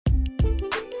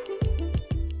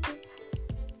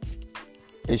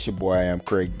It's your boy, I am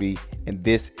Craig B, and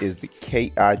this is the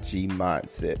KIG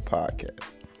Mindset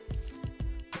Podcast.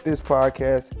 This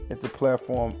podcast is a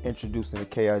platform introducing the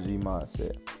KIG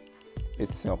Mindset.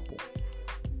 It's simple.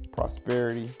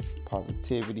 Prosperity,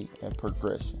 positivity, and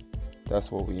progression.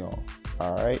 That's what we on.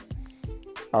 All right.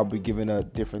 I'll be giving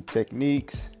up different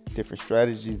techniques, different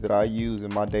strategies that I use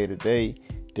in my day-to-day,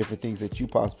 different things that you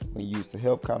possibly use to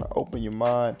help kind of open your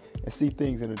mind and see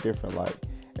things in a different light.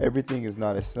 Everything is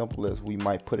not as simple as we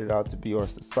might put it out to be or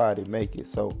society make it.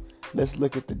 So let's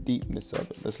look at the deepness of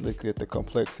it. Let's look at the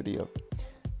complexity of it.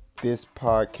 This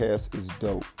podcast is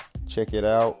dope. Check it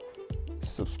out.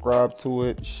 Subscribe to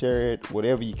it. Share it.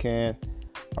 Whatever you can.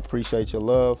 I appreciate your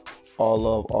love. All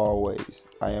love always.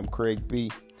 I am Craig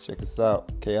B. Check us out.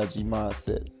 KIG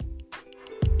Mindset.